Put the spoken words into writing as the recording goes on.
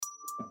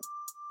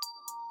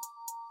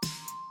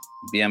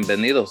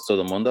Bienvenidos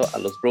todo el mundo a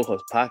Los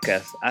Brujos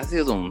Podcast. Ha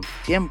sido un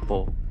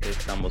tiempo que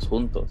estamos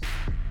juntos,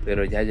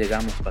 pero ya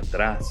llegamos para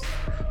atrás.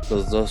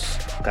 Los dos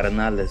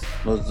carnales,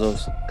 los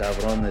dos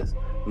cabrones,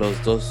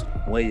 los dos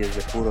güeyes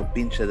de puro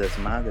pinche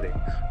desmadre,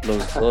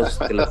 los dos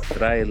que les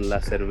trae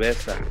la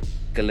cerveza,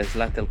 que les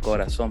late el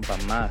corazón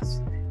para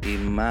más y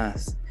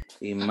más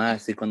y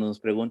más. Y cuando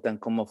nos preguntan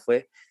cómo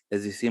fue,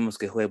 les decimos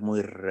que fue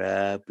muy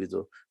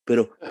rápido,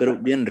 pero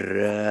bien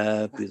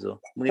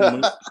rápido, muy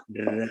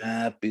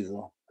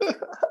rápido.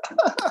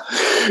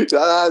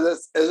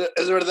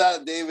 Es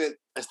verdad, David.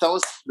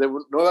 Estamos de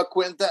nueva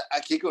cuenta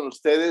aquí con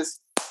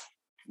ustedes,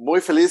 muy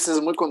felices,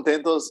 muy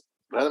contentos.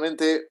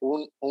 Realmente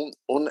un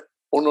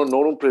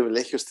honor, un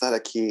privilegio estar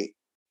aquí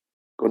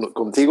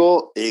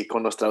contigo y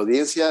con nuestra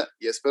audiencia,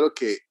 y espero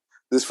que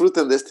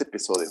disfruten de este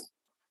episodio.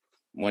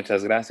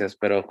 Muchas gracias,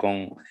 pero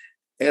con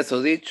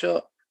eso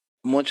dicho,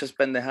 muchas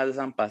pendejadas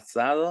han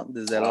pasado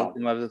desde la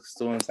última vez que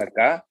estuvimos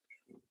acá.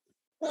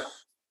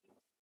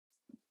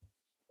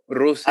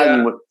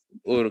 Rusia,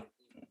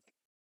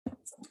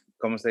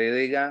 como se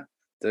diga,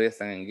 todavía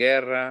están en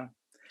guerra.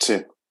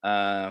 Sí.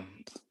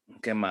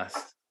 ¿Qué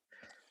más?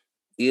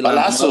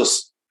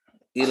 Balazos.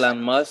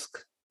 Elon Musk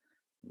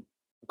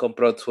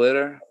compró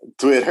Twitter.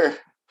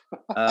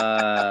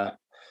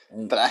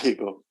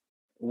 Trágico.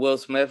 Will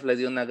Smith le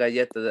dio una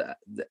galleta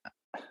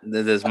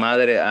de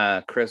desmadre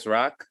a Chris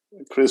Rock.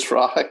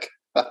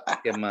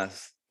 ¿Qué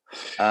más?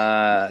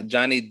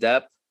 Johnny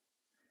Depp.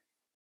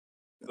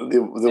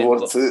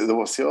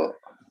 ¿Divorció?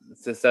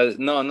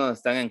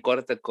 Están en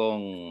corte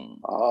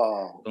con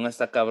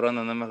esta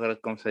cabrona, no me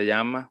acuerdo cómo se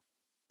llama.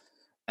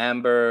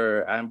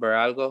 Amber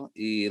algo,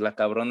 y la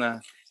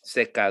cabrona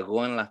se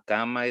cagó en la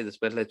cama y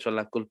después le echó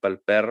la culpa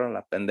al perro.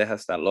 La pendeja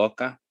está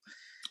loca.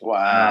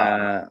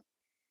 Wow.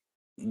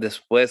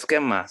 Después, ¿qué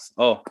más?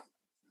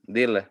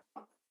 Dile.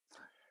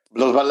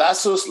 Los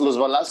balazos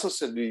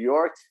en New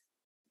York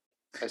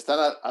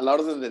están a la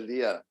orden del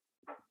día.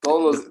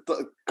 Todos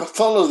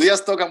los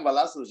días tocan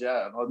balazos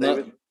ya, ¿no,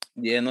 David?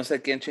 No sé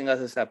quién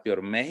chingas está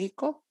peor,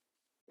 ¿México?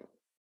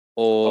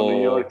 O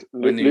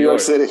New York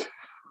City.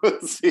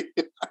 Sí.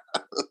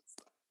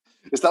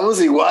 Estamos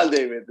igual,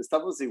 David.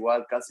 Estamos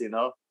igual casi,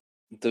 ¿no?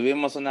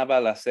 Tuvimos una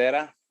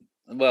balacera.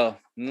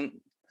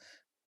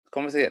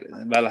 ¿Cómo se dice?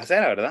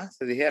 Balacera, ¿verdad?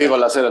 Se dijera. Sí,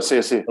 balacera,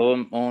 sí.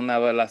 Una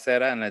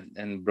balacera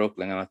en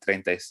Brooklyn, en los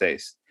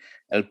 36.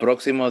 El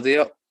próximo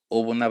día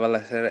hubo una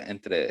balacera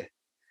entre,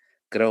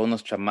 creo,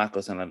 unos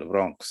chamacos en el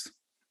Bronx.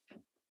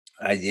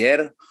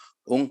 Ayer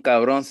un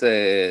cabrón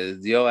se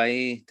dio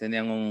ahí,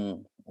 tenían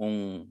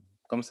un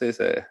 ¿cómo se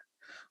dice?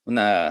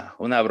 Una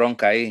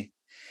bronca ahí.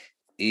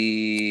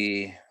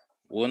 Y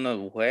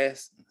un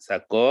juez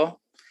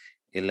sacó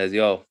y les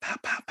dio pa,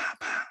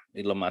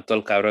 y lo mató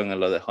el cabrón y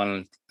lo dejó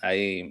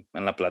ahí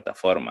en la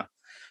plataforma.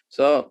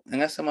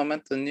 En ese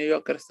momento New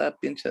Yorker está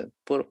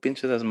puro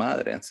pinche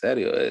desmadre, en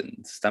serio, se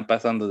están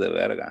pasando de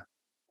verga.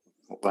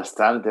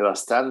 Bastante,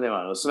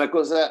 mano. Es una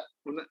cosa,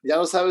 ya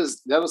no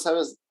sabes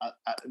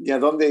ni a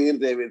dónde ir,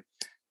 David.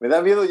 Me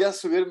da miedo ya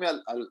subirme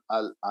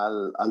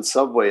al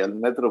subway, al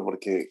metro,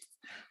 porque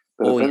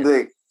de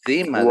repente...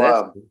 Sí,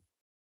 wow.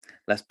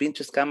 Las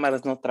pinches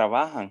cámaras no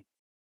trabajan.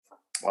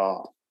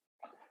 Wow.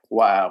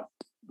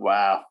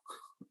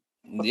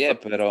 Yeah,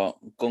 pero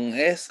con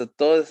eso,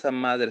 todas esas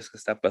madres que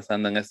está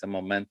pasando en este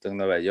momento en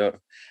Nueva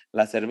York,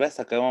 la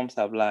cerveza que vamos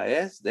a hablar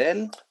es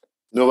del...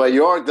 Nueva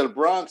York, del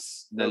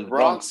Bronx. Del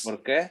Bronx.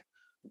 ¿Por qué?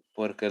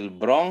 Porque el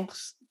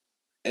Bronx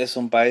es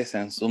un país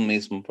en sí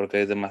mismo, porque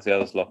hay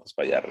demasiados locos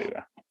para allá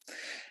arriba.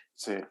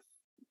 Sí,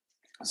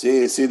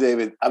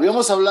 David.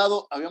 Habíamos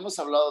hablado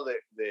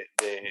de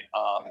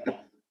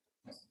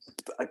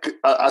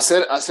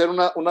hacer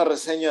una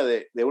reseña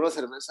de una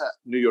cerveza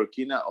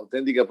neoyorquina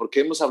auténtica,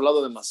 porque hemos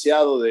hablado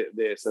demasiado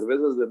de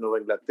cervezas de Nueva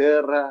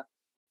Inglaterra,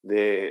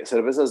 de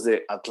cervezas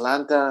de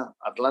Atlanta,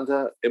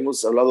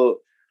 hemos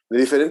hablado de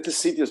diferentes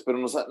sitios, pero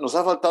nos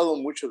ha faltado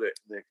mucho de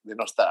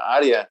nuestra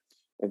área.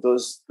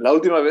 Entonces, la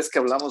última vez que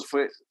hablamos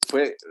fue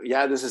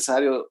ya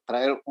necesario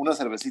traer una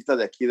cervecita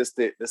de aquí, de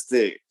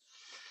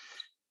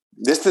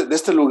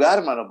este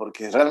lugar, mano,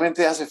 porque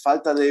realmente hace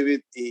falta,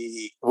 David.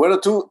 Y bueno,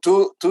 tú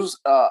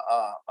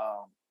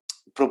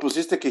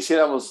propusiste que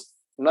hiciéramos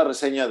una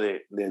reseña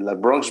de la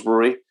Bronx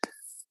Brewery,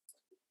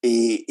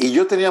 y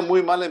yo tenía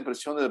muy mala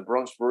impresión del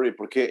Bronx Brewery,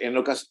 porque en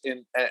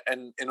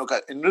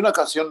una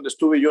ocasión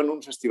estuve yo en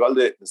un festival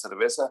de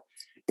cerveza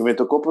y me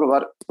tocó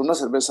probar una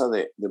cerveza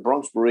de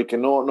Bronx Brewery que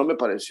no me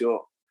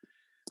pareció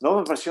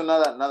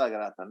nada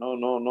grata.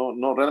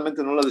 No,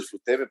 realmente no la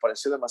disfruté. Me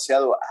pareció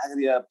demasiado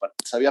agria,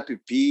 sabía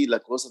pipí, la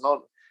cosa,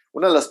 no.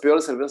 Una de las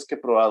peores cervezas que he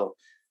probado.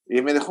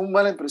 Y me dejó una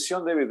mala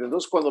impresión, David.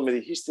 Entonces, cuando me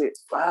dijiste,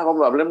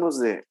 vamos, hablemos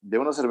de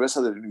una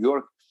cerveza de New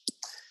York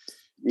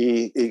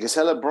y que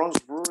sea la Bronx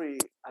Brewery,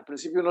 al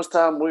principio no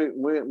estaba muy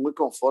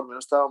conforme, no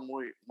estaba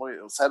muy,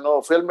 o sea,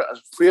 no,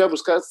 fui a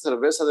buscar esta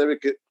cerveza, David,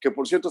 que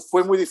por cierto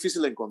fue muy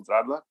difícil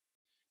encontrarla,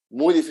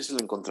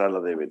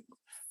 David.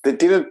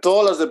 Tienen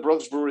todas las de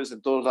Bronx Breweries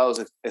en todos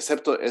lados,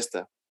 excepto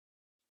esta.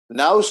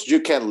 Now's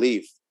You Can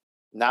Leave.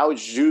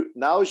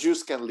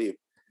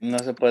 No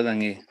se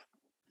pueden ir.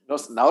 No,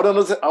 ahora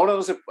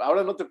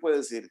no te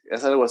puedes ir,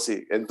 es algo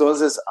así.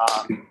 Entonces,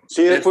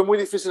 sí, Es, fue muy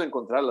difícil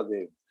encontrarla.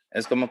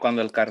 es como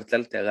cuando el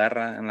cartel te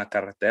agarra en la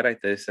carretera y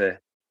te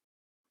dice,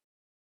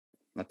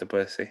 no te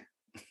puedes ir.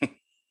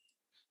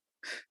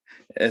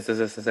 Esa es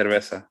esa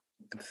cerveza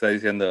que te está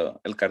diciendo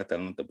el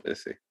cartel, no te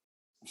puedes ir.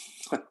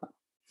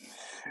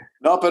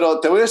 No, pero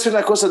te voy a decir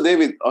una cosa,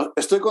 David.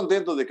 Estoy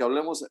contento de que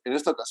hablemos en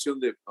esta ocasión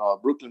de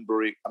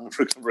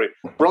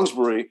Bronx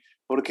Brewery,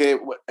 porque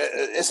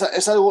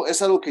es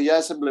algo que ya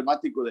es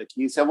emblemático de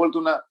aquí. Se ha vuelto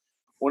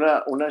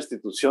una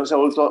institución, se ha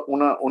vuelto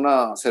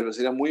una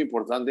cervecería muy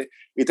importante.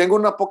 Y tengo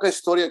una poca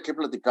historia que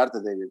platicarte,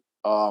 David.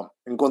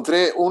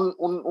 Encontré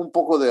un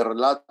poco de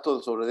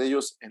relato sobre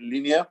ellos en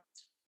línea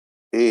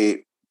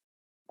y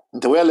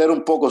te voy a leer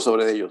un poco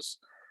sobre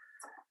ellos.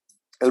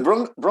 El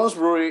Bronx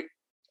Brewery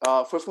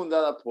fue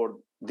fundada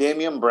por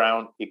Damian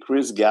Brown y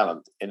Chris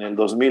Gallant en el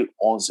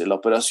 2011. La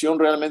operación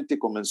realmente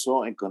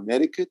comenzó en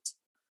Connecticut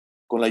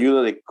con la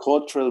ayuda de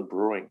Cottrell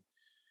Brewing,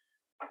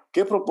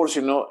 que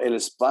proporcionó el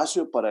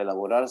espacio para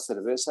elaborar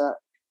cerveza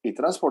y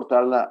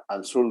transportarla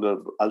al sur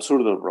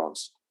del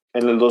Bronx.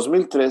 En el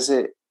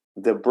 2013,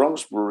 The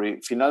Bronx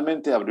Brewery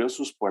finalmente abrió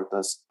sus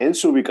puertas en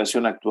su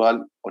ubicación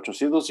actual,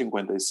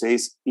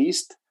 856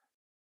 East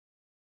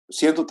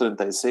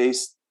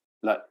 136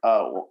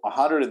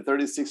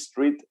 136th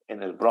Street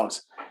en el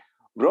Bronx.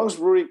 Bronx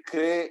Brewery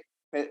cree,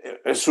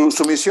 su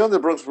misión de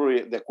Bronx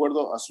Brewery, de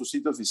acuerdo a su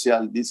sitio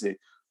oficial, dice: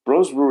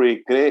 Bronx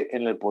Brewery cree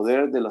en el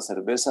poder de la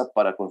cerveza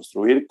para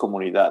construir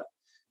comunidad.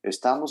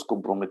 Estamos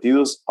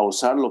comprometidos a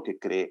usar lo que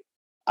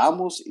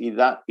creamos y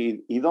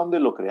donde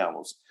lo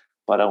creamos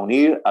para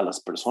unir a las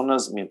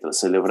personas mientras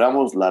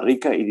celebramos la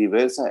rica y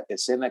diversa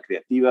escena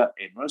creativa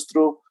en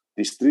nuestro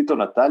distrito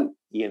natal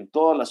y en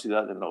toda la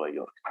ciudad de Nueva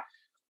York.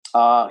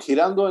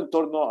 Girando en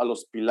torno a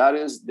los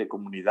pilares de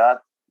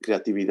comunidad,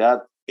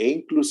 creatividad e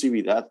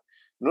inclusividad,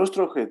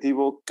 nuestro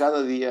objetivo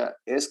cada día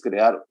es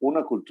crear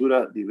una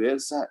cultura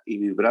diversa y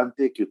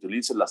vibrante que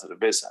utilice la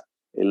cerveza,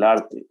 el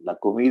arte, la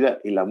comida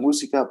y la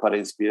música para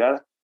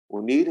inspirar,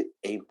 unir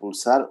e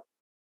impulsar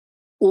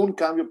un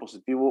cambio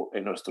positivo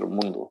en nuestro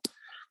mundo.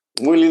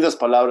 Muy lindas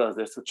palabras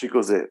de estos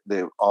chicos de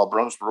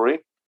Bronx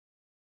Brewery,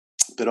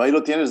 pero ahí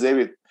lo tienes,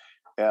 David.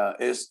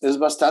 Es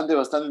bastante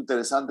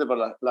interesante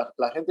para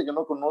la gente que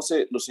no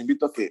conoce. Los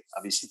invito a que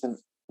visiten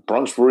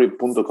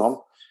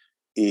bronxbrewery.com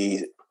y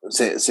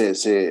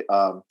se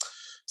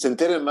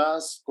enteren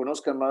más,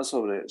 conozcan más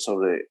sobre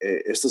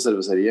esta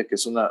cervecería, que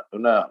es un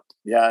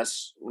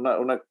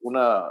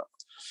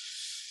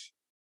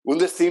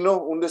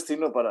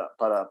destino para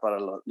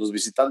los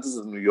visitantes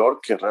de New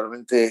York, que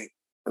realmente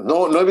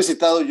no he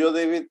visitado yo,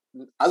 David.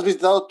 ¿Has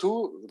visitado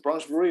tú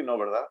Bronx Brewery? No,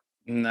 ¿verdad?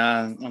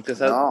 Nah, aunque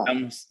No.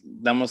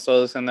 damos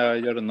todos en Nueva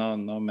York,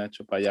 no me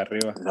echo para allá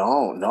arriba.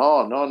 No.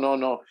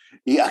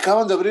 Y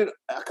acaban de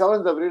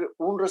abrir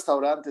un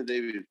restaurante,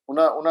 David, un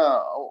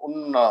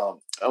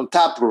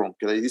tap room,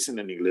 que le dicen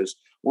en inglés,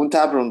 un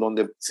tap room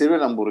donde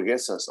sirven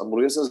hamburguesas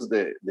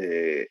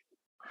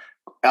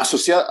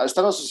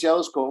están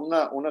asociados con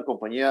una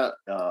compañía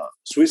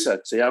suiza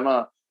que se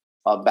llama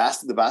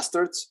The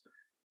Bastards,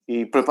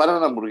 y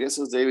preparan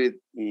hamburguesas, David,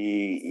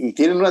 y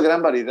tienen una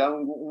gran variedad,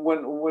 un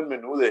buen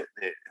menú de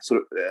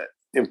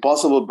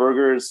Impossible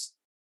Burgers.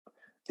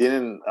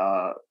 Tienen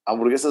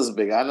hamburguesas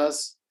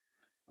veganas.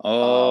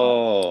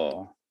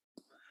 Oh,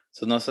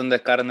 eso no son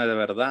de carne de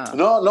verdad.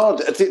 No,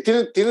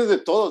 tienen de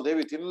todo,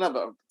 David.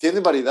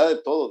 Tienen variedad de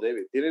todo,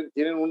 David.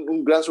 Tienen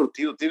un gran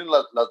surtido. Tienen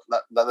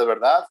la de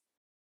verdad.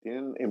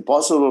 Tienen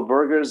Impossible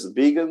Burgers,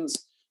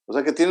 vegans. O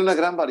sea que tienen una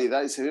gran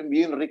variedad y se ven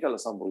bien ricas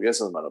las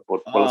hamburguesas, mano.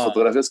 Por las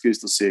fotografías que he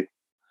visto, sí.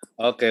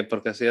 Ok,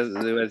 porque sí es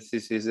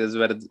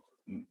verdad.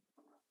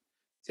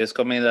 Si es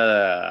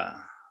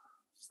comida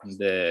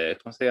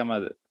 ¿cómo se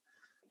llama?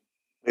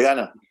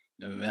 Vegana.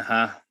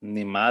 Ajá,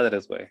 ni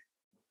madres, güey.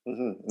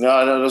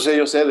 No sé,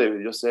 yo sé, David,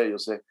 yo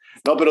sé.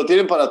 No, pero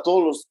tienen para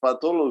todos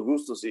los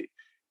gustos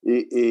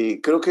y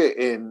creo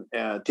que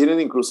tienen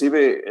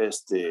inclusive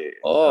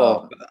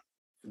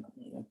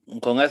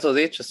con eso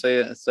dicho,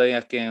 estoy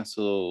aquí en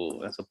su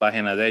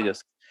página de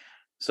ellos.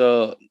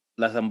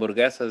 Las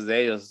hamburguesas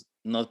de ellos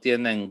no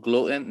tienen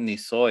gluten ni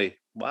soy.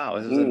 Wow,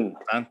 eso es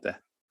importante.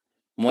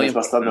 Muy es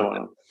bastante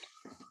importante. bueno.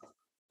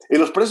 Y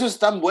los precios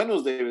están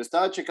buenos, David.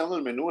 Estaba checando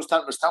el menú,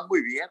 están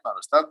muy bien, mano.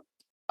 Están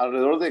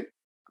alrededor de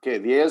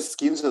 $10,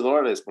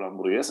 $15 por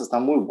hamburguesa. Está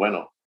muy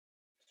bueno.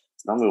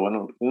 Está muy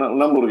bueno.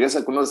 Una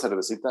hamburguesa con una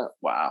cervecita,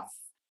 wow.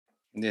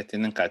 Ya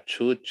tienen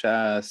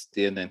cachuchas,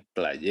 tienen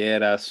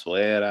playeras,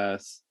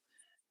 sueras,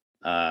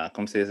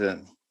 ¿cómo se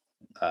dice?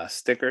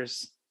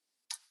 Stickers.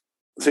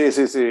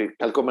 Sí.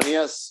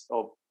 Calcomanías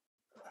o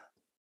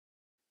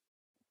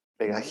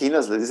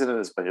pegajinas, le dicen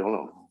en español,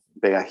 ¿no?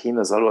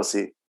 Pegajinas, algo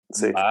así.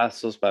 Sí.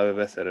 Vasos para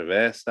beber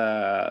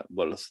cerveza,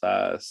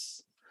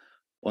 bolsas,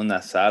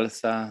 una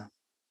salsa.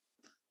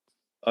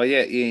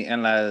 Oye, y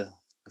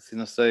si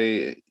no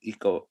estoy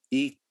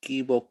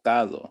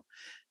equivocado,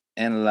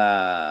 en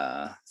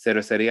la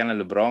cervecería en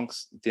el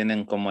Bronx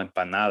tienen como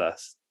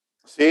empanadas.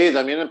 Sí,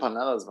 también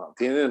empanadas, man.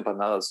 Tienen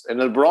empanadas. En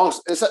el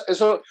Bronx,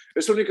 eso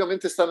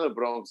únicamente está en el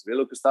Bronx. Ve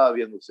lo que estaba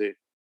viendo, sí.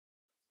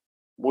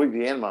 Muy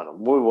bien, mano.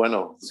 Muy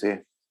bueno, sí.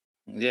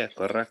 Yeah,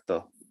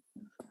 correcto.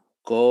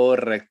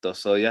 Correcto.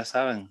 So, ya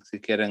saben,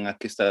 si quieren,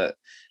 aquí está.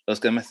 Los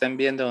que me estén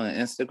viendo en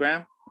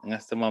Instagram en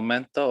este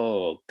momento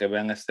o que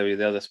vean este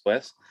video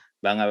después,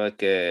 van a ver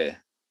que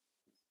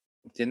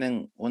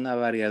tienen una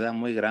variedad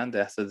muy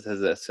grande hasta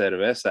de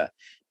cerveza.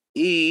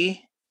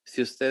 Y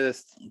si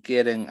ustedes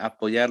quieren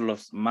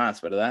apoyarlos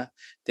más, ¿verdad?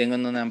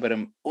 Tienen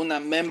una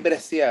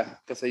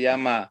membresía que se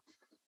llama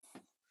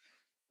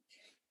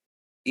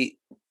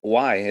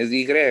es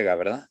Y,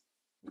 ¿verdad?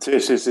 Sí,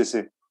 sí, sí,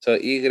 sí. So,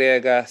 Y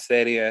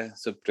serie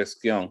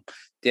suscripción.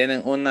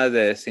 Tienen una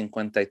de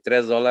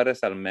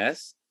 $53 al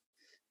mes.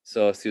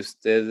 So, si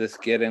ustedes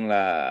quieren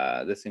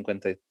la de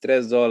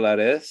 $53,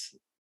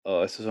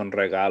 eso es un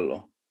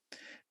regalo.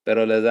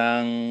 Pero le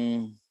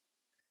dan,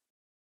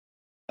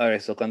 a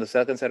ver, so cuando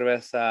saquen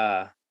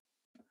cerveza,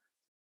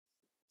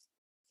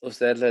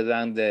 ustedes le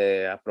dan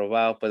de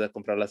aprobado, puede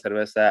comprar la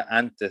cerveza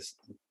antes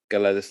que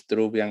la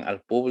distribuyan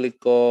al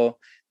público.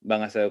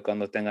 Van a hacer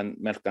cuando tengan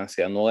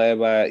mercancía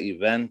nueva,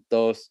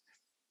 eventos.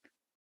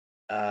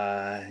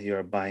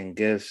 You're buying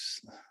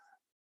gifts.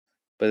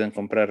 Pueden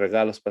comprar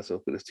regalos para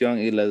suscripción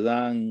y le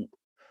dan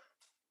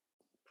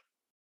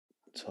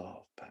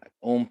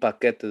un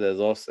paquete de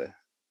 12.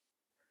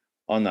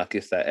 Oh, no, aquí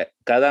está.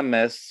 Cada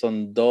mes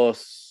son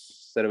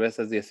dos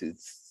cervezas de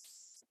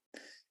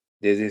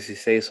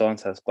 16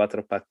 onzas,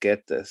 4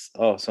 paquetes.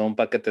 Oh, son un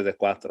paquete de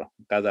 4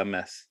 cada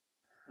mes.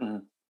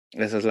 Ujú.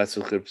 Esa es la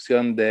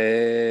suscripción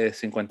de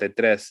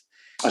 53.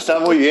 Está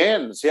muy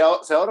bien. Se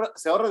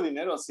ahorra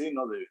dinero así,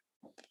 ¿no? De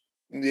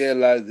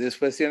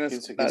Después tienes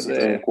 15, la 15, de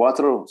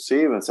 34.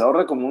 Sí, se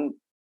ahorra como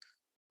un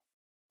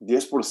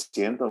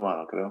 10%,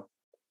 mano, creo.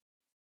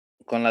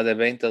 con la de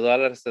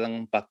 $20 te dan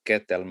un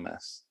paquete al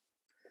mes.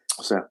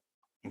 O sea,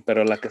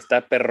 Pero la que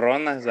está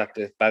perrona es la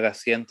que paga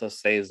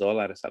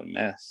 $106 al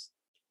mes.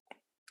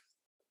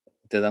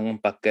 Te dan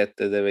un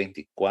paquete de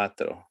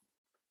 24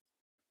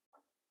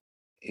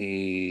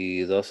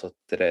 y 2 o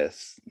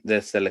 3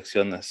 de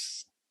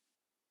selecciones.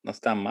 No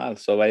está mal,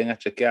 so vayan a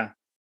chequear.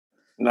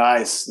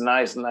 nice,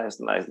 nice, nice,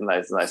 nice,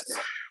 nice, nice.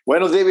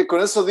 Bueno, David,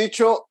 con eso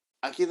dicho,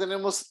 aquí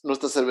tenemos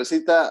nuestra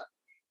cervecita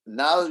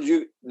Now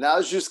You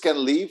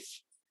Can Leave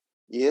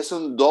y es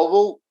un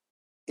Double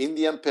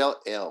Indian Pale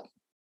Ale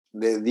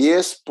de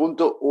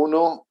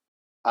 10.1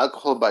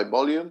 alcohol by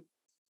volume.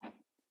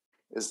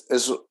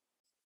 Es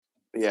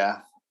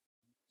yeah,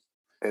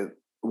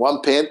 one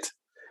pint.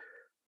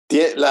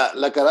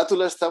 La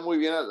carátula está muy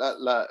bien,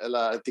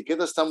 la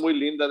etiqueta está muy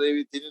linda,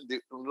 David.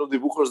 Tiene unos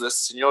dibujos de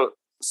este señor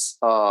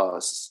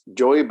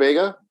Joey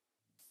Vega,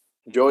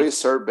 Joey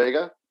Sir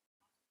Vega.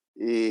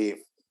 Y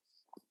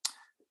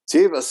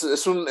sí,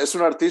 es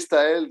un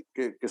artista él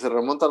que se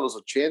remonta a los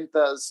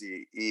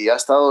 80s y ha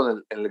estado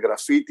en el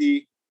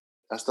graffiti,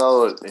 ha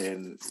estado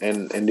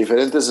en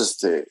diferentes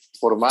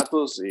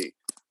formatos y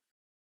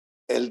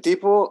el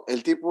tipo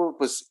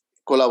pues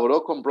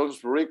colaboró con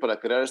Bronx Brewery para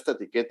crear esta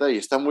etiqueta y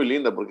está muy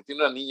linda porque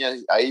tiene una niña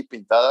ahí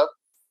pintada.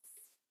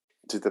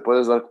 Si te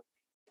puedes dar. Sí,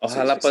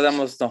 Ojalá sí, sí.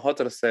 podamos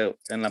nosotros ser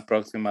en la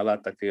próxima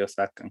lata que ellos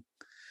sacan.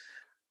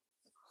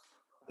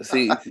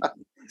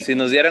 Si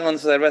nos dieran una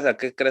cerveza,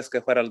 ¿qué crees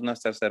que fuera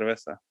nuestra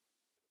cerveza?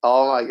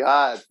 Oh my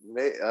God.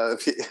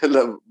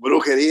 La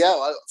brujería,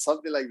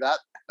 something like that.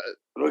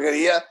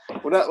 Brujería,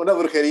 una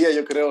brujería,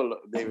 yo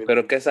creo, David.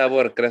 ¿Pero qué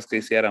sabor crees que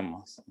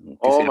hiciéramos?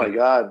 Oh my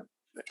God.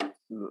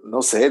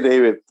 No sé,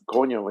 David,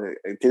 coño,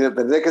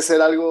 tendría que ser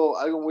algo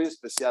muy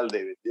especial,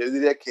 David. Yo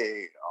diría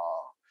que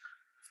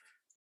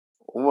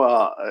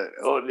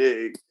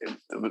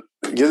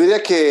yo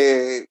diría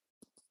que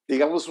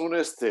digamos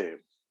un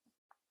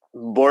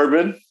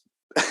bourbon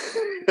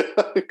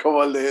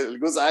como el de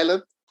Goose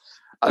Island,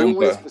 algo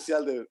muy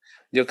especial, David.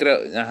 Yo creo,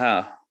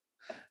 ajá,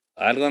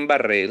 algo en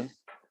barril, En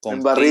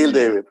con barril,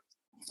 David.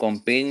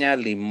 con piña,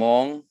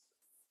 limón,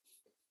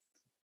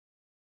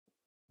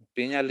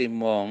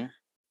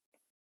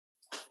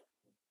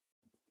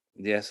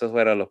 y esos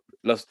fueron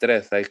los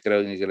tres, ahí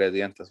creo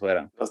ingredientes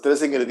fueran. Los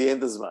tres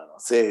ingredientes, mano.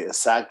 Sí,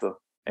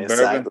 exacto. Bourbon,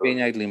 Exacto.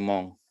 piña y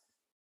limón.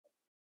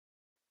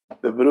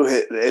 De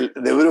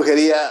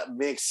brujería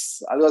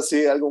mix. Algo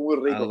así, algo muy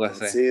rico, Algo man.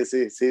 así. Sí,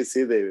 sí, sí,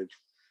 sí, David.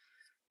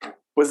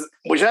 Pues,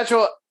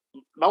 muchacho,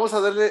 vamos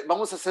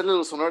a hacerle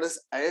los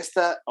honores a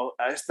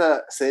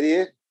esta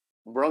serie,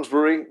 Bronx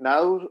Brewing,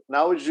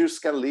 Now You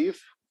Can Leave.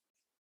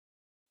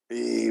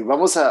 Y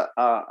vamos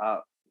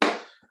a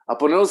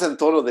ponernos en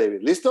tono,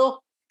 David.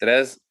 ¿Listo?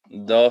 3,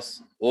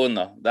 2,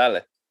 1,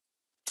 dale.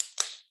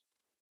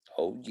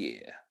 Oh,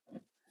 yeah.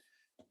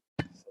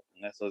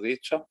 Con eso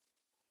dicho.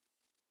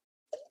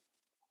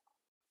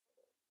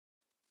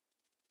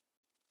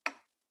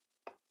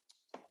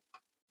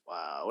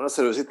 Wow, una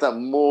cervecita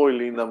muy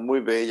linda, muy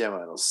bella,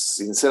 mano.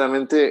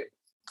 Sinceramente,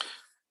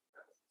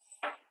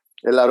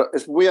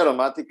 es muy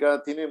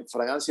aromática, tiene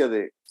fragancia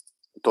de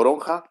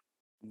toronja.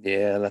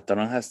 Yeah, la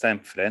toronja está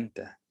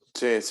enfrente.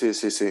 Sí, sí,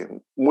 sí, sí.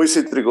 Muy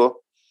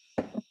cítrico.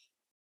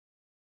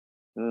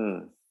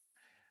 Vamos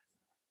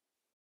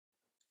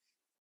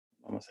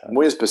a ver.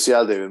 Muy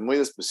especial, David, muy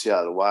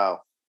especial.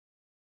 Wow.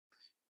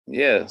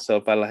 Yeah,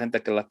 so para la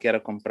gente que la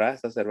quiera comprar,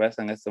 esta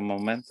cerveza en este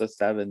momento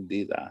está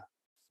vendida.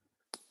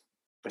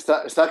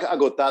 Está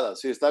agotada,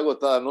 sí, está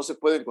agotada. No se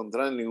puede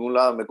encontrar en ningún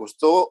lado. Me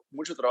costó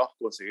mucho trabajo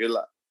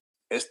conseguirla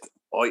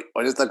hoy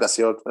en esta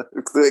ocasión.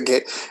 Tuve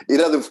que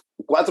ir a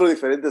 4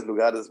 diferentes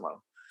lugares,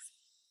 mano.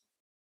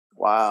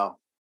 Wow.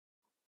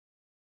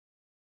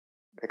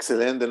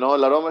 Excelente. No,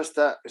 el aroma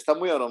está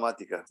muy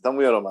aromática. Está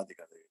muy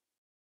aromática.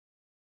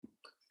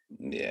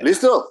 Yeah.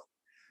 ¿Listo?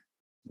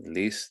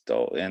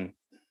 Listo. Bien.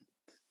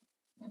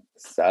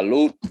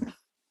 Salud.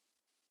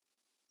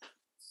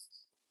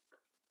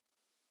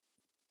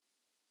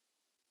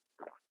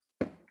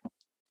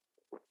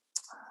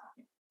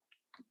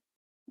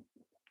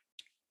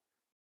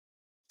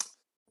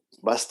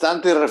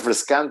 Bastante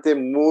refrescante,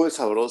 muy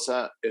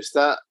sabrosa.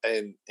 Está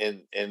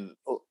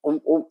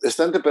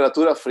está en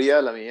temperatura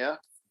fría la mía.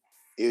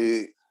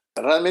 Y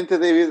realmente,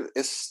 David,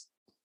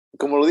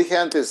 como lo dije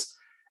antes,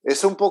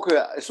 es un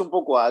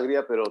poco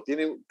agria, pero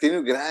tiene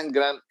gran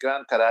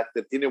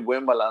carácter, tiene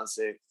buen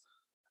balance.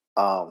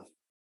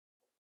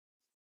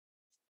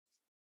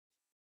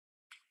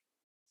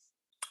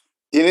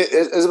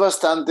 Tiene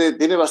bastante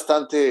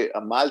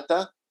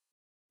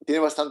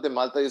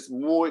malta, y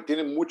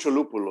tiene mucho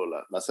lúpulo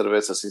la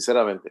cerveza,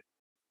 sinceramente.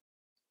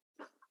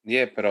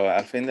 Yeah, pero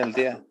al fin del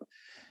día,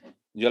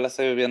 yo la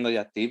estoy bebiendo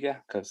ya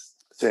tibia, que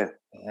Sí.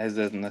 es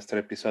de nuestro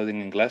episodio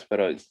en inglés,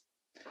 pero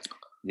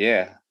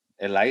yeah,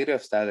 el aire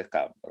está de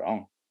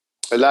cabrón.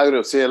 El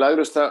agrio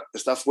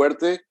está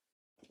fuerte,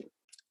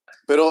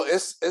 pero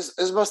es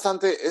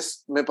bastante,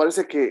 me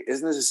parece que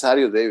es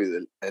necesario,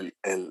 David,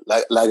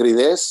 la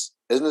agridez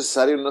es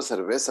necesario en una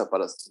cerveza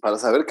para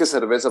saber qué es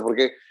cerveza,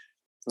 porque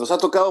nos ha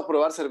tocado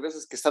probar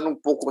cervezas que están un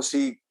poco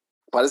así,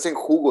 parecen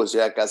jugos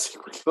ya casi,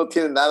 porque no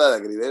tienen nada de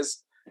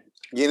agridez.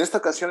 Y en esta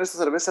ocasión, esta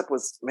cerveza,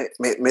 pues,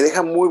 me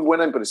deja muy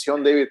buena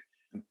impresión, David.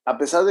 A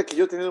pesar de que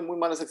yo he tenido muy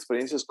malas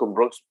experiencias con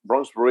Bronx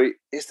Brewery,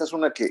 esta es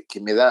una que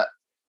me da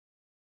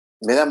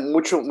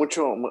mucho,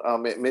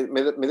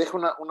 me deja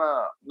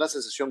una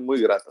sensación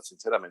muy grata,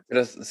 sinceramente.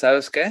 Pero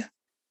 ¿sabes qué?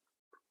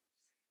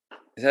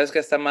 ¿Sabes que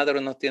esta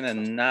madre no tiene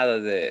nada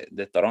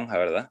de toronja,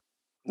 verdad?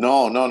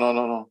 No.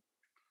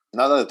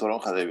 Nada de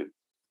toronja, David.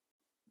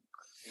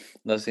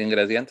 Los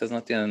ingredientes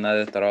no tienen nada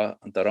de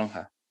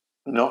toronja.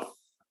 No.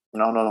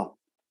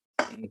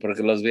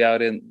 Porque los vi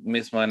ahora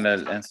mismo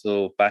en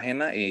su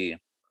página y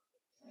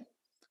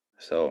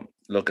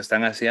lo que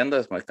están haciendo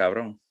es muy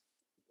cabrón.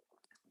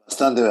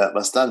 Bastante,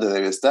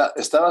 David.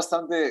 Está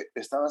bastante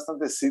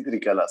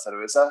cítrica la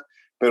cerveza,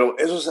 pero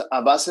eso es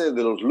a base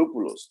de los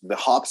lúpulos, de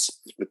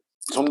hops.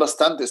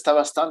 Está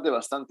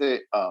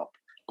bastante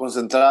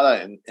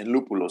concentrada en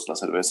lúpulos la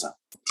cerveza.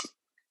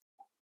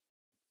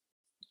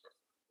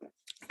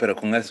 Pero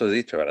con eso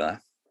dicho,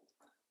 ¿verdad?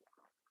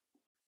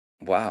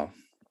 Wow.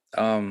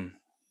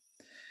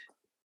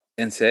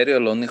 En serio,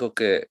 lo único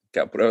que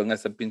apruebo en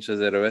esta pinche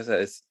cerveza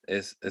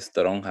es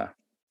toronja.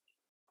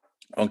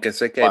 Aunque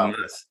sé que hay Wow.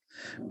 más.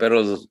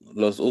 Pero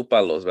los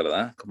úpalos,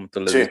 ¿verdad? Como tú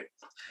les Sí. dices.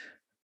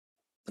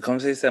 ¿Cómo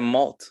se dice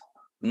malt?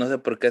 No sé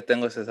por qué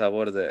tengo ese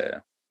sabor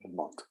de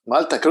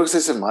Malta, creo que se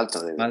dice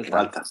Malta, David.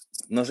 malta.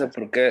 No sé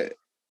por qué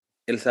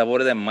el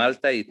sabor de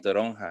malta y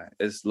toronja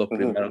es lo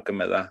primero que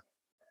me da.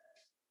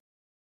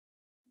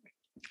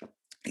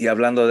 Y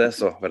hablando de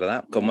eso,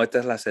 ¿verdad? Como esta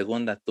es la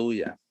segunda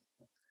tuya,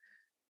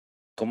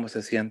 ¿cómo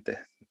se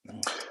siente?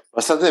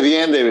 Bastante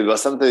bien, David,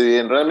 bastante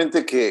bien.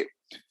 Realmente que,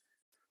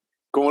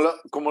 como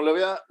lo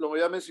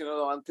había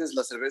mencionado antes,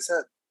 la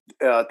cerveza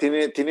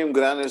tiene un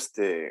gran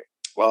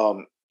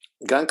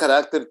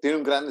carácter, tiene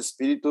un gran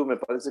espíritu. Me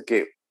parece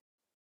que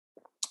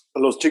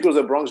los chicos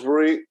de Bronx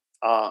Brewery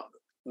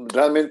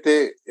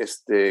realmente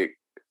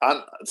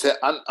han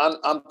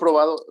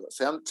probado,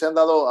 se han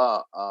dado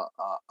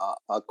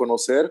a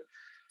conocer,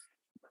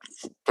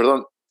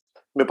 perdón,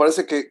 me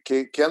parece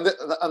que han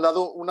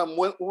dado una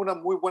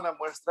muy buena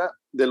muestra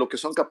de lo que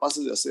son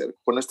capaces de hacer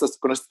con este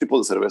tipo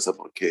de cerveza,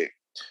 porque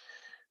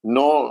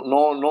no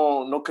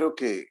creo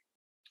que,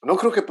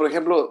 por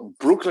ejemplo,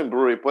 Brooklyn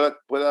Brewery pueda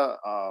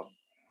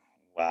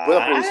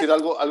What? producir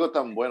algo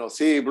tan bueno.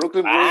 Sí,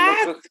 Brooklyn Brewery no What?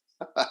 creo.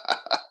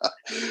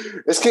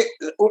 Es que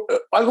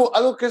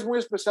algo que es muy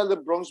especial de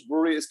Bronx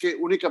Brewery es que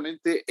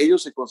únicamente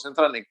ellos se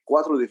concentran en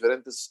 4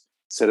 diferentes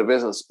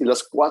cervezas y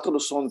las 4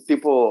 son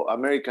tipo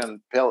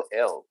American Pale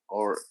Ale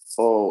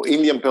o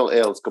Indian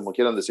Pale Ales, como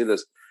quieran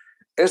decirles.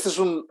 Este es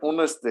un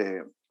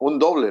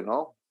doble,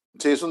 ¿no?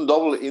 Sí, es un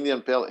doble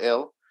Indian Pale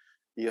Ale.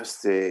 Y eso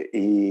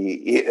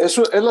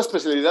es la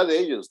especialidad de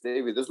ellos,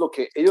 David. Es lo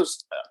que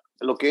ellos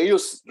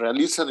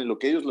realizan y lo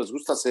que ellos les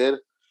gusta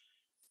hacer.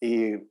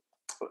 Y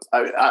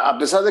a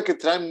pesar de que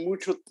traen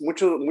mucho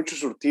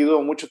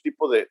surtido, mucho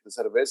tipo de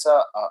cerveza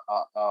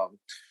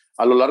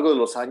a lo largo de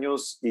los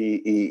años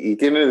y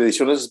tienen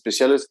ediciones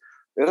especiales,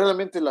 es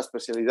realmente la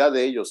especialidad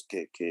de ellos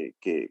que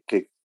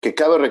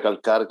cabe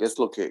recalcar, que es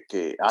lo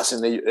que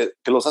hacen ellos,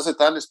 que los hace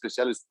tan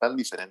especiales, tan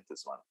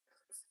diferentes, man.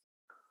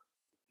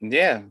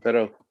 Yeah,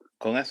 pero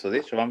con eso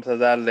dicho, vamos a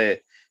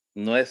darle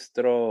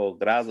nuestro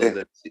grado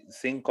de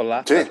 5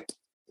 latas.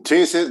 Sí,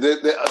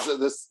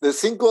 de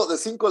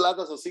cinco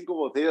latas o 5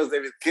 botellas,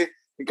 David, ¿qué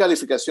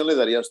calificación le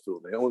darías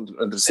tú?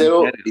 Entre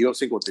 0 y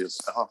 5 botellas.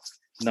 Ajá.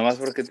 Nomás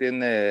porque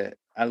tiene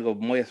algo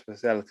muy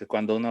especial, que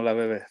cuando uno la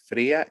bebe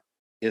fría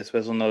y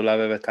después uno la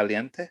bebe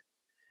caliente,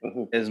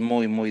 es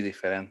muy, muy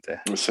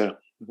diferente. Sí.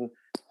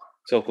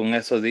 So, con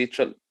eso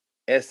dicho,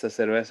 esta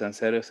cerveza en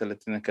serio se le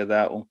tiene que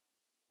dar un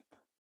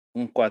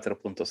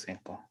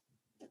 4.5.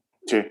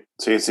 Sí.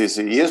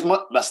 Y es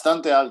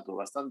bastante alto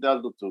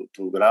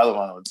tu grado,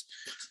 mano.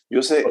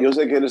 Yo sé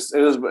que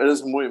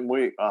eres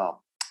muy,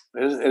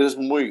 eres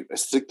muy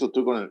estricto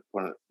tú con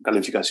la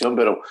calificación,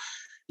 pero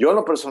yo en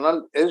lo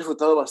personal he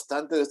disfrutado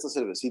bastante de esta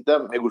cervecita.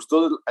 Me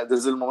gustó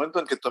desde el momento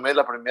en que tomé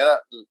el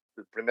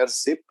primer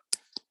sip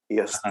y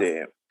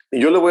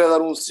yo le voy a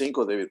dar un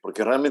 5, David,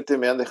 porque realmente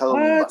me han dejado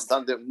me han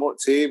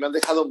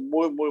dejado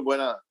muy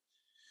buena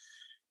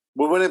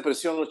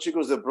impresión los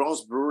chicos de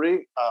Bronx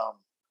Brewery.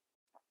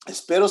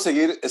 Espero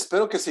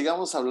que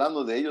sigamos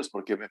hablando de ellos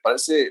porque me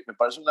parece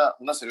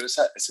una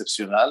cerveza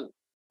excepcional.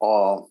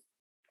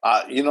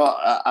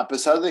 A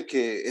pesar de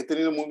que he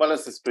tenido muy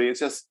malas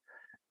experiencias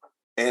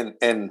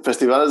en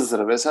festivales de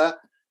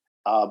cerveza,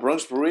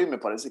 Bronx Brewery me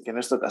parece que en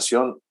esta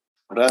ocasión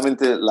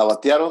realmente la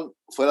batearon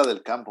fuera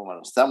del campo,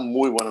 mano. Está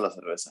muy buena la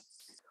cerveza.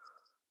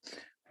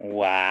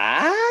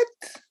 What?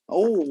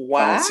 Oh,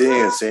 wow. Sí,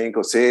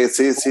 5.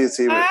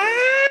 Sí.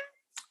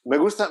 Me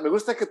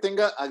gusta que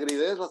tenga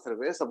agridez la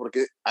cerveza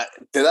porque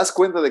te das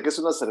cuenta de que es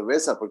una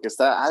cerveza porque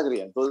está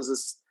agria.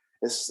 Entonces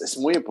es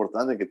muy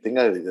importante que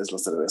tenga agridez la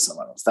cerveza,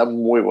 mano. Está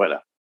muy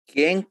buena.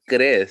 ¿Quién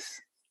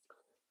crees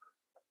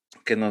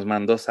que nos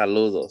mandó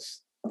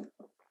saludos?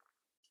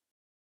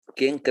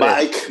 ¿Quién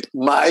crees?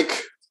 Mike.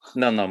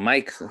 No,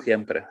 Mike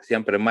siempre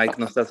Mike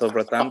nos está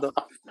soportando.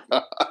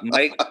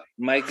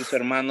 Mike y su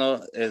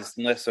hermano es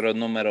nuestro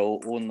número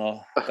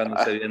 1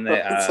 cuando se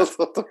viene a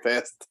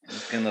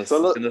que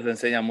nos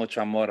enseña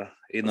mucho amor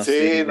y nos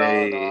sigue.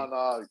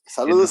 No.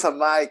 Saludos a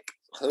Mike.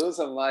 Saludos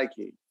a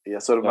Mike y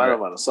a su hermano,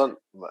 mano. Son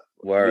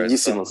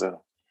bellísimos.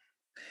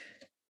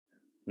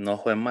 No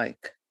fue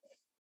Mike.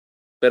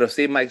 Pero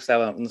sí, Mike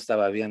no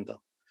estaba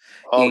viendo.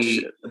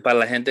 Shit. Para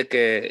la gente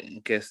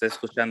que esté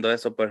escuchando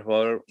eso, por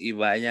favor, y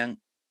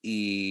vayan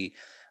y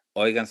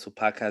oigan su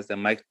podcast de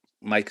Mike's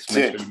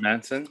Mystery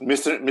Mansion.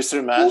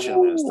 Mystery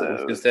Mansion.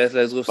 Si ustedes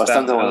les gustan,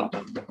 bastante bueno.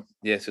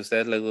 Si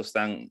ustedes les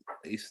gustan,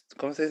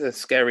 ¿cómo se dice?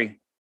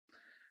 Scary.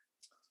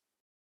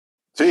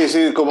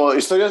 Sí, como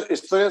historias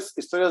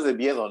de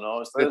miedo,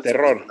 ¿no? Historias de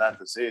terror.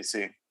 Sí.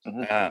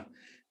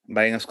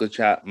 Vayan a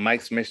escuchar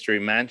Mike's Mystery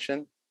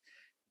Mansion.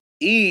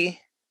 Y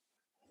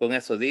con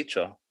eso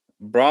dicho,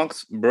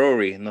 Bronx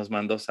Brewery nos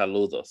mandó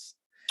saludos.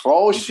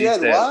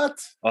 Shit, what?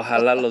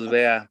 Ojalá los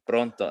vea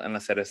pronto en la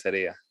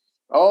cervecería.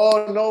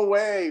 Oh, no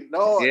way.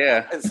 No,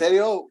 yeah. ¿En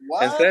serio?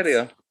 What? ¿En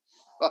serio?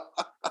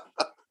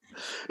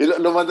 ¿Y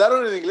lo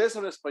mandaron en inglés o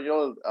en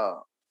español?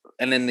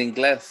 En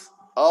inglés.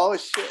 Oh,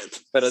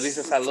 shit. Pero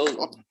dice salud.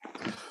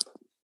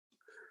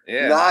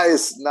 Yeah.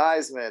 Nice,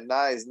 man.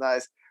 Nice.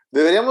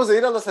 Deberíamos de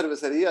ir a la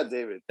cervecería,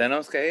 David.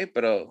 Tenemos que ir,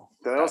 pero...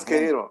 Tenemos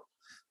que ir.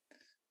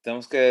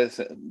 Tenemos que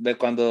ver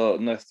cuando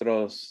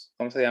nuestros...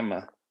 ¿Cómo se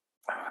llama?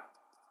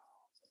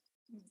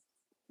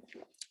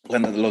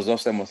 Cuando los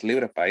dos estemos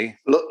libres para ir.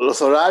 Los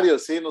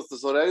horarios, sí,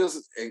 nuestros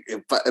horarios.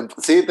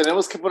 Sí,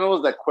 tenemos que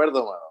ponernos de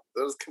acuerdo, mano.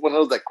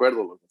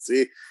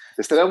 Sí,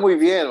 estaría muy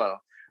bien,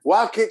 mano.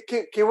 Wow,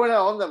 qué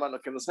buena onda, mano,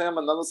 que nos hayan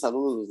mandado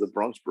saludos de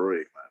Bronx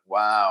Brewery, man.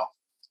 Wow.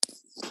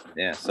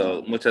 Yeah,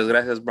 so muchas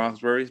gracias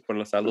Bronx Brewery por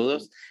los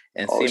saludos.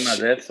 Encima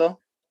de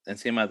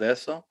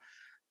eso,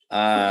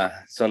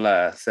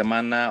 la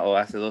semana o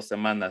hace 2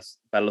 semanas,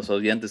 para los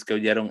oyentes que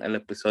oyeron el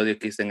episodio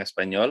que hice en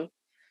español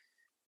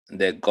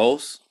de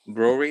Ghost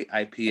Brewery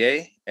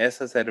IPA,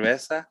 esa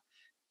cerveza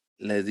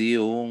le di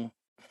un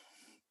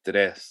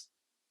 3.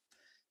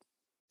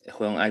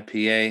 Fue un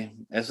IPA,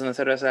 es una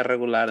cerveza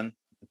regular,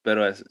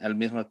 pero al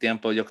mismo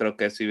tiempo yo creo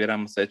que si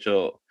hubiéramos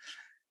hecho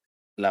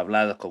la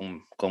hablada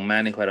con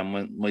Manny fuera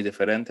muy, muy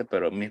diferente,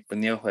 pero mi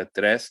opinión fue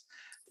 3.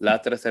 La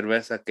otra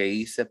cerveza que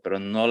hice, pero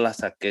no la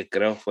saqué,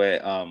 creo fue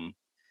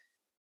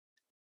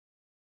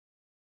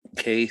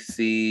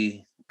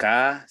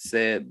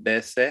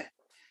KCBC.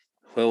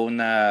 Fue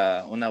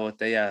una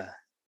botella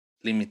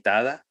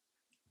limitada.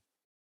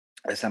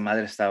 Esa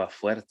madre estaba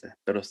fuerte,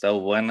 pero estaba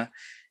buena.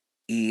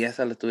 Y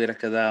esa le tuviera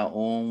que dar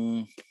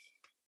un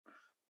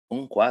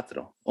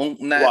 4.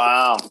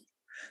 Wow.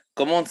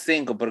 Como un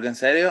 5, porque en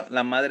serio,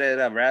 la madre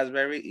era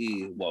raspberry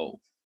y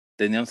wow,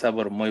 tenía un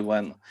sabor muy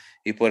bueno.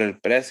 Y por el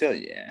precio,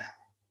 yeah.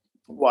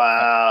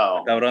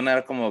 Wow. Cabrón,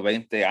 era como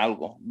 20 y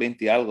algo.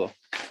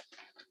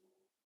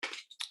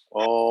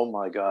 Oh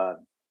my God.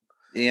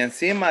 Y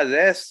encima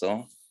de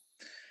eso,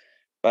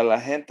 para la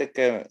gente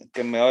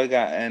que me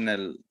oiga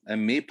en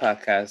mi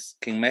podcast,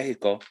 que en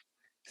México,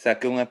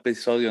 saqué un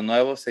episodio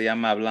nuevo, se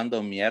llama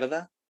Hablando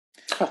Mierda.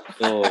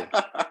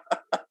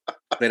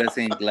 Pero es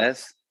en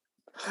inglés.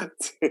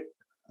 Sí.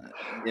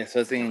 Y eso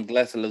es en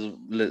inglés.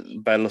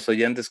 Para los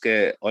oyentes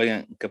que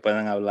oigan, que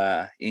puedan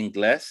hablar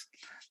inglés,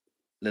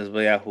 les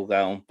voy a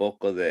jugar un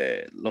poco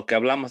de lo que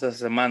hablamos esta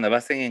semana. ¿Va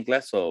a ser en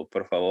inglés o,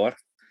 por favor,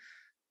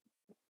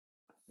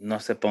 no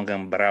se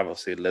pongan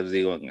bravos si les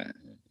digo,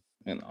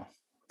 you know.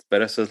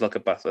 Pero eso es lo que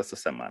pasó esta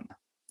semana.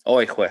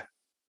 Hoy fue.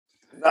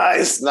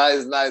 Nice.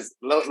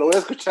 Lo voy a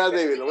escuchar,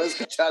 David, lo voy a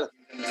escuchar.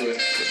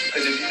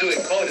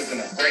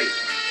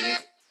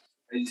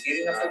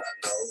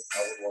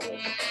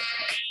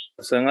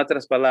 So, en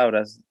otras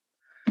palabras,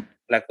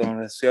 la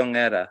conversación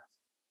era,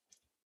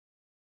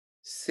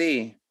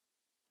 si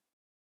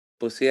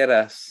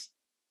pusieras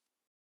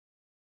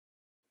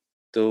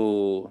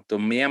tu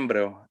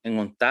miembro en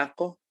un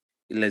taco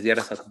y le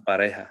dieras a tu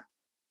pareja.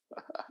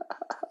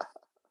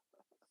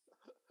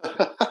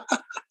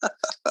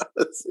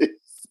 Sí.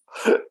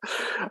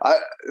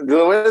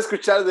 Lo voy a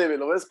escuchar, David,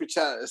 lo voy a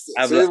escuchar.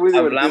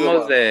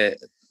 Hablamos de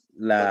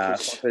la,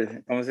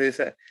 ¿cómo se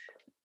dice?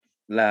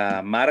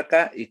 La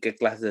marca y qué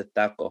clase de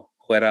taco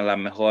fuera la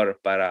mejor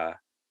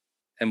para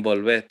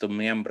envolver tu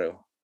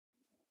miembro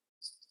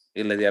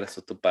y le dieras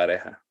a tu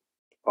pareja.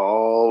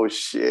 Oh,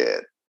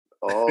 shit.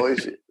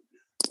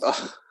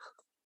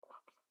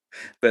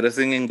 Pero es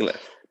en inglés.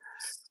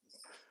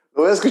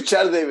 Lo voy a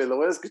escuchar, David, lo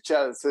voy a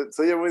escuchar. Se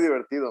oye muy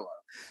divertido, man.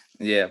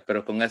 Yeah,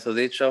 pero con eso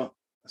dicho,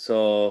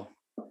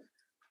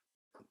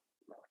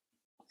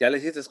 ya le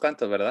hiciste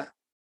cuánto, ¿verdad?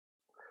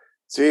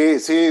 Sí.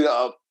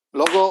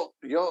 Luego,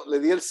 yo le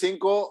di el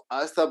 5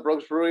 a esta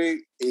Bronx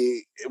Brewery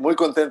y muy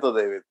contento,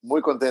 David.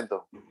 Muy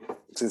contento.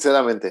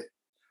 Sinceramente.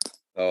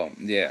 Oh,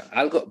 yeah.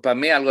 Para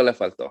mí algo le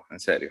faltó, en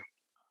serio.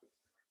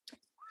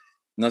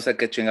 No sé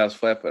qué chingados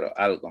fue, pero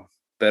algo.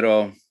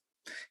 Pero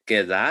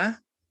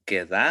queda.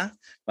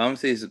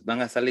 Vamos a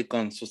van a salir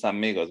con sus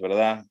amigos,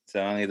 ¿verdad? Se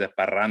van a ir de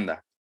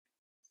parranda.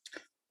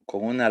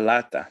 Con una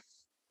lata.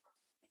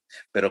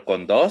 Pero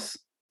con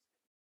 2.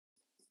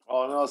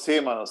 Oh, no,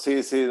 sí, mano.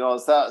 Sí. No,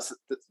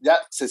 ya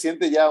se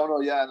siente ya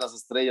uno ya en las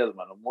estrellas,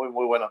 mano. Muy,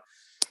 muy bueno.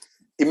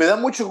 Y me da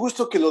mucho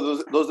gusto que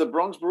los de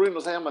Bronx Brewery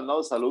nos hayan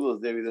mandado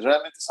saludos, David.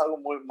 Realmente es algo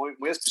muy, muy,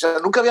 muy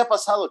especial. Nunca había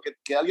pasado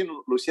que alguien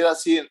lo hiciera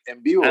así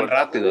en vivo. Tan ¿verdad,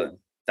 rápido. David?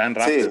 Tan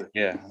rápido. Sí.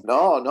 Yeah.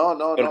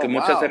 No. Porque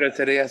muchas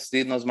cervecerías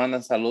sí nos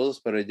mandan saludos,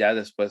 pero ya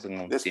después en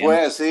un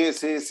tiempo.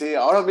 Sí.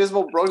 Ahora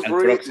mismo Bronx El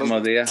Brewery.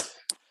 próximo día.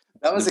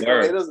 Damas y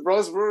caballeros,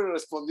 Bronx Brewery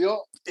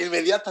respondió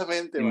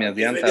inmediatamente.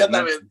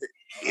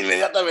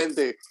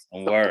 Inmediatamente.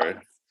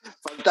 Word.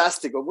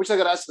 Fantástico. Muchas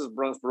gracias,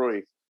 Bronx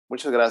Brewery.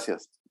 Muchas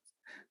gracias.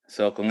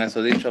 Con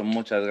eso dicho,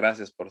 muchas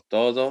gracias por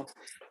todo.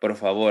 Por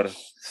favor,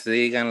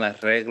 sigan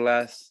las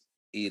reglas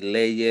y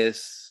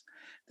leyes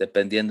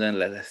dependiendo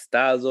del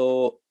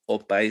estado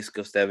o país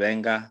que usted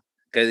venga,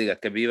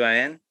 que viva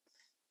en,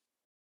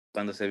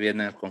 cuando se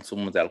viene el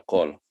consumo de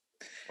alcohol.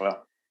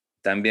 Wow.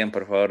 También,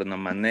 por favor, no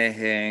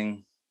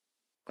manejen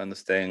cuando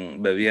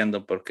estén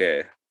bebiendo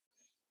porque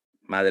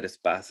madres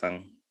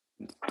pasan,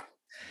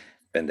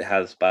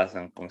 pendejadas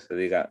pasan, como se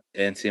diga.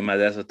 Encima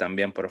de eso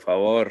también, por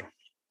favor,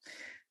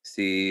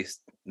 si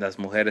las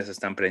mujeres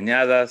están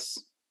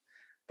preñadas,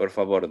 por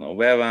favor no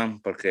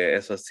beban, porque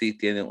eso sí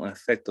tiene un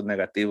efecto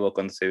negativo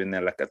cuando se viene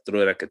a la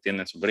captura que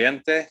tiene su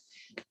vientre.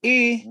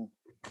 Y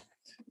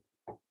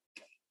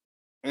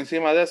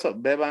encima de eso,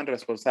 beban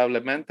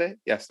responsablemente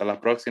y hasta la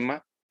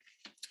próxima.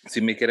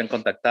 Si me quieren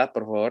contactar,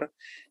 por favor,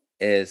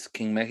 es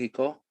King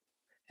México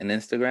en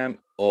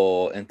Instagram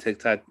o en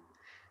TikTok,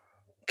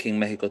 King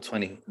México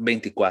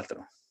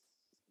 24.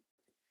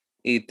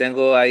 Y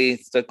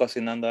estoy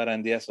cocinando ahora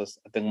en días,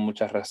 tengo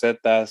muchas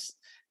recetas.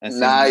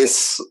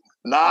 Nice.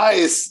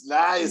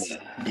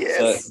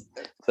 Yes.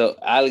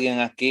 Alguien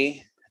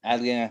aquí,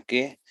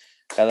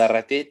 cada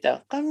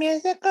ratito,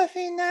 comienza a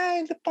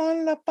cocinar y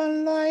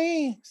ponlo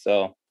ahí.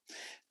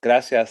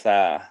 Gracias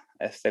a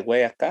este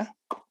güey acá,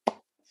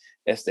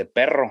 este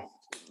perro.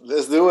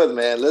 Let's do it,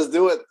 man. Let's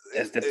do it.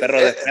 Este perro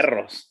de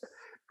perros.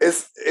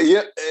 Es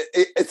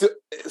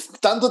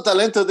tanto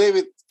talento,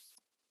 David.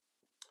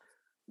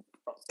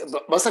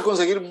 Vas a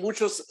conseguir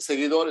muchos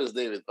seguidores,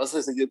 David. Vas a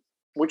conseguir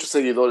muchos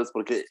seguidores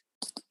porque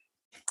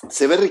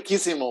se ve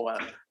riquísimo,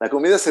 man. La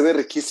comida se ve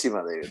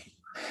riquísima, David.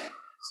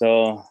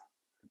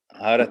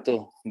 Ahora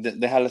tú,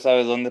 déjale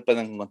saber dónde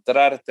pueden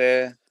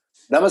encontrarte.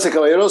 Damas y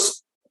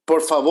caballeros,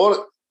 por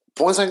favor,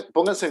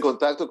 pónganse en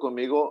contacto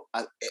conmigo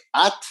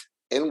at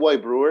NY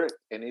Brewer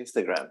en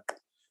Instagram.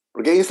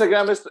 Porque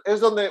Instagram es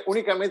donde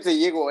únicamente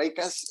llego, ahí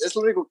casi, es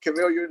lo único que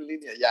veo yo en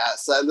línea ya, o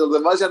sea, los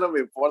demás ya no me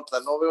importa,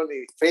 no veo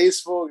ni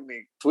Facebook,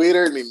 ni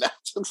Twitter, ni nada,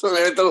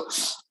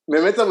 me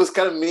meto a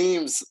buscar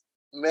memes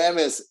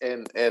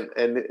en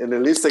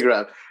el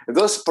Instagram.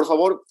 Entonces, por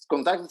favor,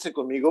 contáctense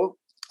conmigo.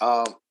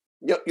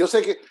 Yo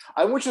sé que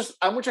hay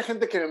mucha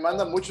gente que me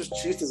manda muchos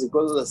chistes y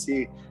cosas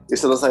así, y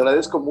se los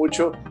agradezco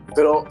mucho,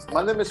 pero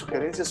mándenme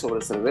sugerencias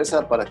sobre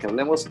cerveza para que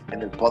hablemos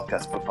en el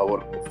podcast, por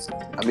favor,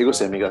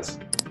 amigos y amigas.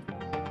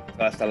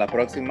 Hasta la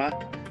próxima.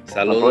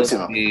 Saludos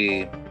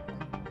y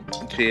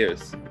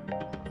cheers.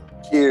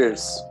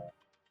 Cheers.